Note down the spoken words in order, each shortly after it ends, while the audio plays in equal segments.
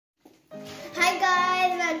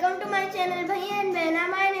channel Bhaiya and Behna.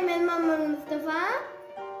 My name is Mohammed Mustafa.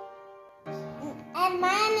 And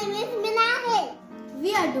my name is Behna.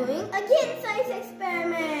 We are doing again science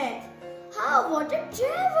experiment. How water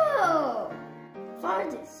travel? For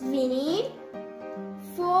this we need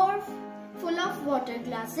 4 full of water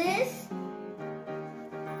glasses,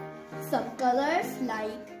 some colors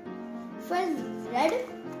like first red,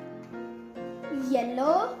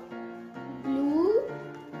 yellow, blue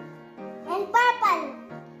and purple.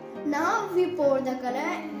 Now we pour the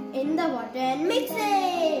color in the water and mix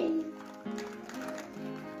it.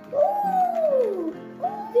 Ooh,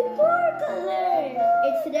 we pour colors.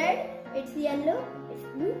 It's red, it's yellow, it's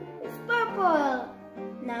blue, it's purple.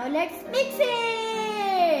 Now let's mix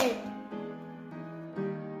it.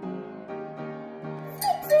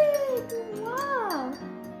 Mix it. Wow,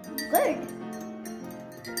 good.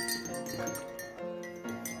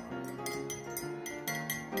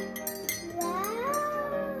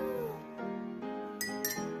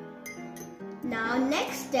 Now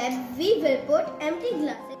next step, we will put empty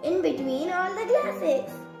glasses in between all the glasses.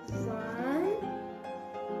 1,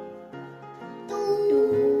 2,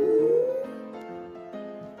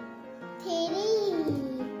 3.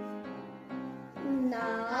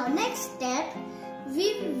 Now next step, we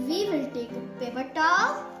will take a paper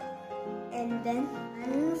towel and then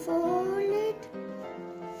unfold it,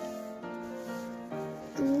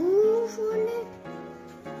 2 fold it,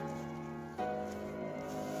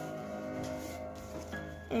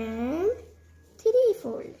 and 3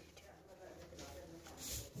 fold it.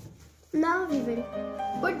 Now we will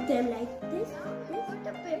put them like this. Put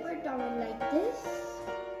the paper towel like this.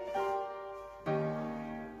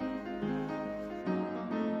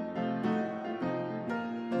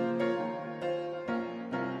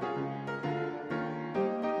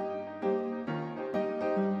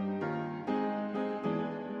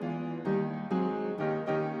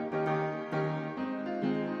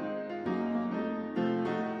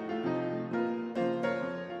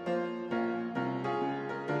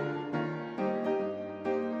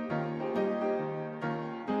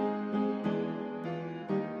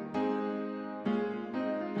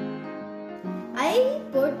 I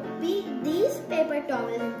put these paper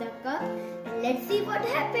towels in the cup and let's see what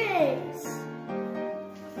happens.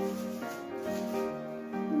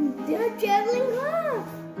 They are traveling off.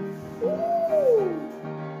 Ooh.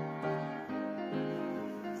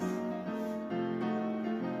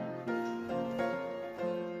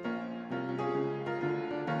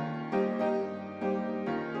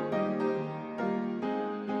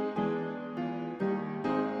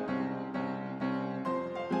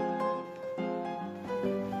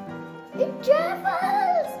 It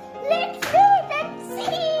travels! Let's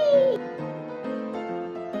see!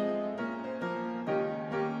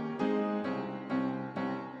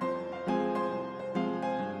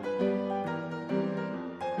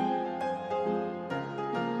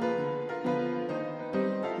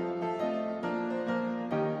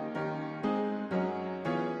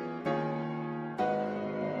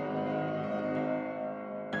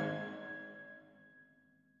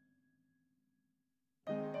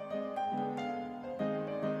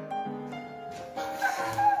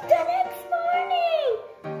 The next morning,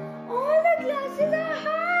 all the glasses are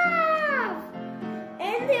half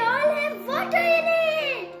and they all have water in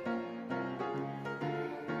it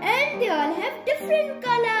and they all have different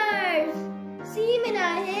colors. See,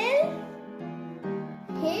 Minahil?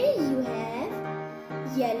 Here you have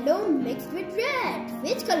yellow mixed with red.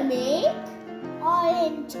 Which color make?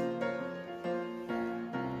 Orange.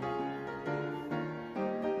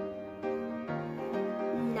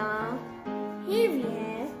 Now, here we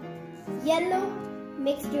have yellow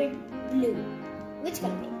mixed with blue. Which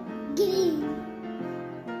color make? Green.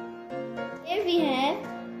 Here we have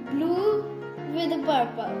blue with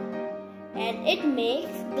purple and it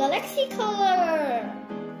makes galaxy color.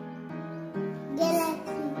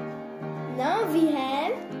 Galaxy. Now we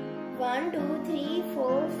have 1, 2, 3,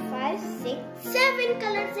 4, 5, 6, 7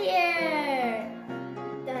 colors here.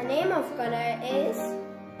 The name of color is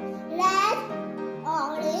Red,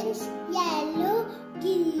 orange, yellow,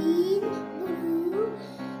 green, blue,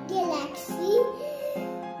 galaxy,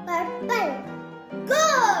 purple.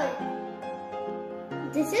 good.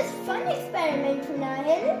 This is fun experiment,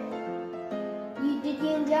 Nahil. Did you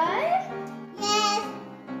enjoy? Yes.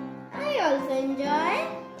 I also enjoy.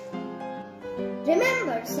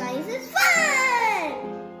 Remember, science is fun!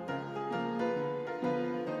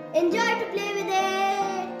 Enjoy to play with it!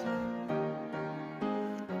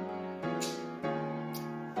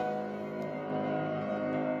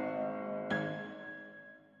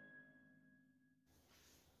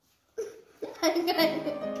 I'm going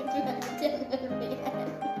to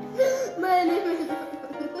animals.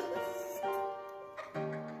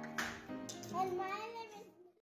 And my